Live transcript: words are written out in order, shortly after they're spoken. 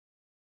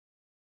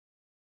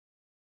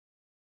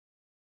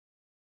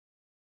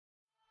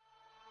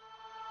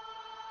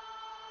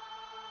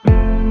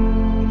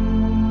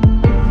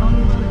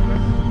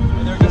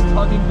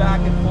lean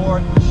back and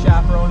forth. The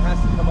chaperone has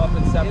to come up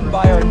and separate. In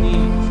by our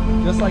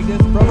knees, just like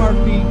this, from our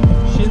feet,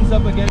 shins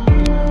up against the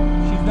feet.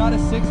 She's not a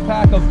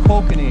six-pack of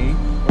kokanee.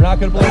 We're not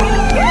going to blow it.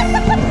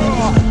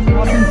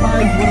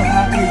 Oftentimes what'll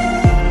happen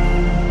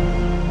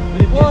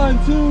is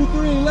 1, 2,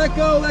 3, let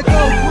go, twist.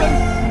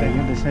 Okay,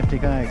 you're the safety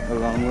guy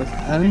along with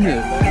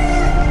Andrew.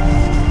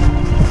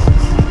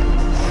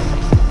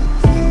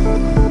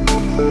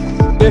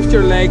 Lift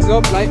your legs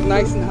up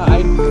nice and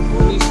high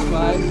when you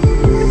slide.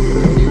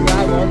 You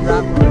grab one,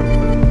 wrap one.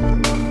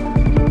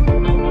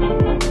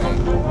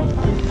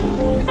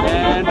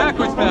 And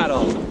backwards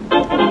paddle.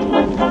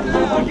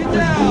 Get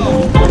down.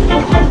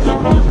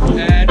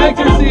 And make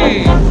your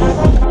seat.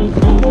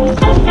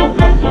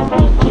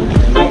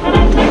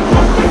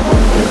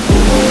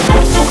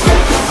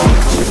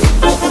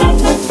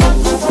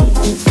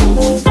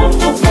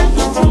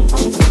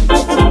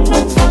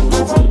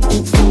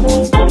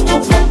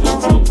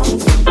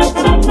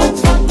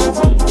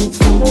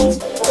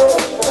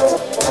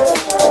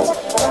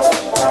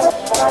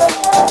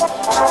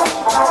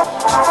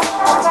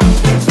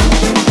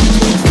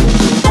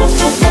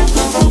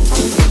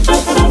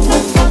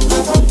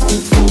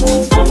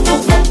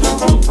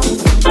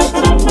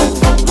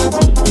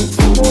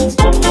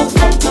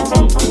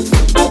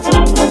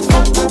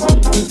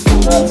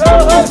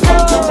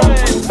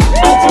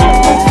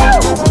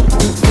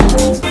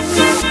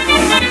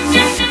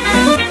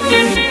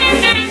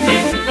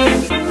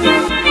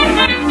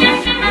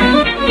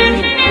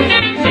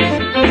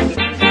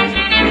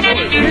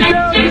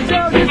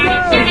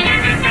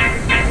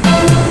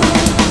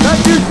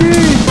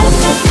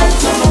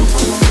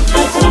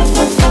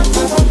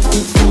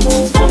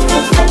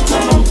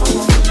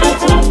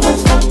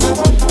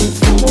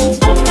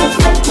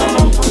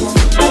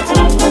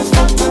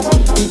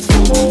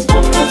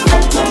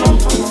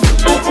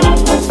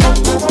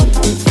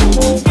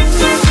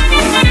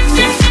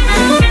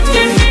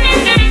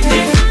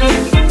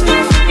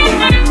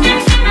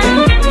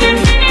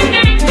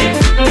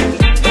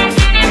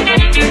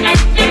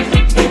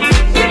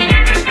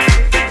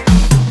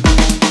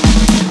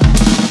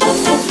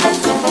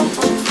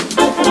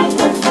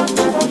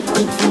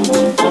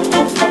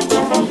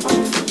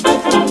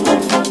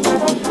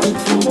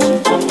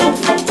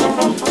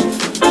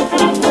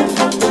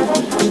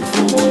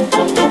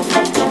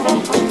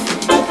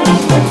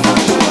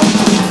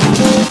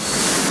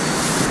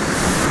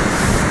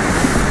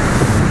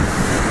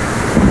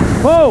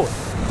 Forward.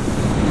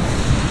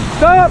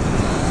 Stop.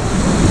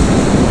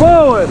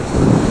 Forward.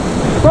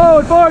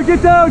 Forward, forward.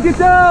 Get down, get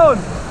down.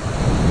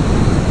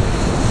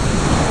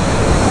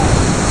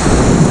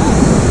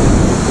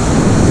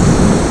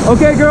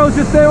 Okay, girls,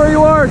 just stay where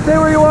you are. Stay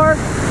where you are.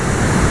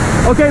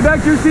 Okay, back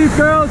to your seats,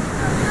 girls.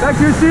 Back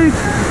to your seats.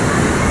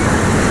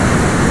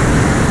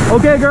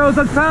 Okay, girls,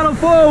 let's paddle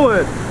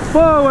forward.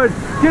 Forward.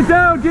 Get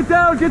down, get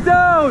down, get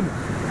down.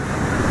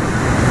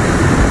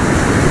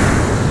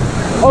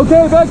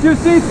 Okay, back to your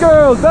seats,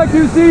 girls. Back to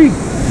your seats.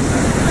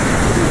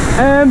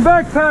 And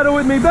back paddle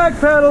with me. Back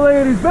paddle,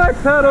 ladies. Back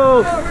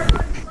paddle.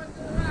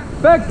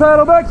 Back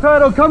paddle, back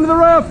paddle. Come to the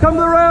raft. Come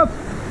to the raft.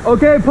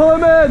 Okay, pull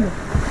him in.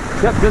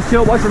 Yep, just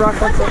chill. Watch the rock.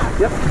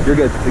 Yep, you're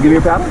good. So give me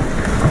your paddle.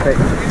 Okay.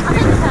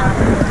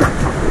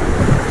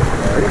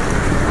 Ready?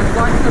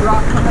 Watch the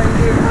rock come in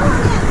here.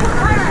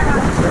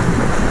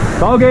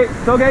 It's all okay.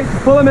 It's okay.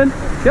 Just pull him in.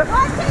 Yep.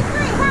 1, 2, 3,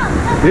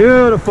 help.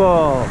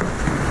 Beautiful.